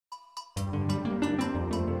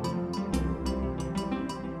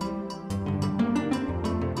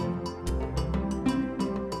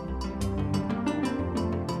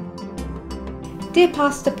Dear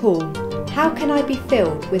Pastor Paul, how can I be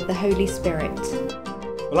filled with the Holy Spirit?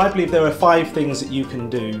 Well, I believe there are 5 things that you can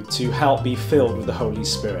do to help be filled with the Holy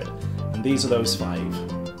Spirit, and these are those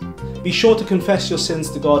 5. Be sure to confess your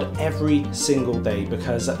sins to God every single day,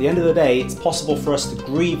 because at the end of the day, it's possible for us to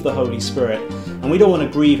grieve the Holy Spirit, and we don't want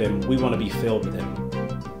to grieve Him, we want to be filled with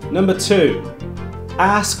Him. Number 2,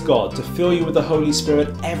 ask God to fill you with the Holy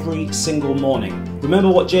Spirit every single morning.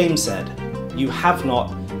 Remember what James said, you have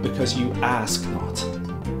not because you ask not.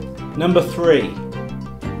 Number 3,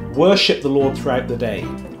 worship the Lord throughout the day.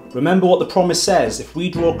 Remember what the promise says, if we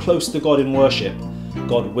draw close to God in worship,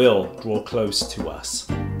 God will draw close to us.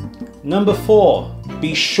 Number 4,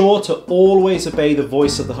 be sure to always obey the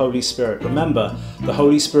voice of the Holy Spirit. Remember, the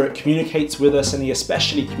Holy Spirit communicates with us, and He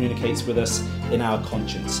especially communicates with us in our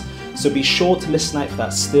conscience. So be sure to listen out for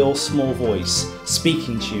that still small voice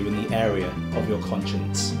speaking to you in the area of your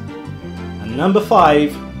conscience. And number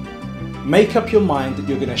 5, make up your mind that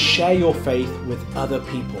you're going to share your faith with other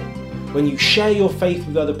people. When you share your faith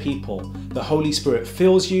with other people, the Holy Spirit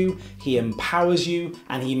fills you, He empowers you,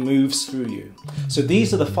 and He moves through you. So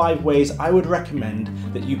these are the 5 ways I would recommend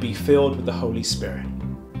that you be filled with the Holy Spirit.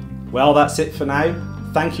 Well, that's it for now.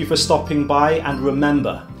 Thank you for stopping by, and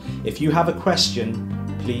remember, if you have a question,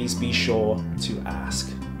 please be sure to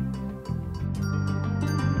ask.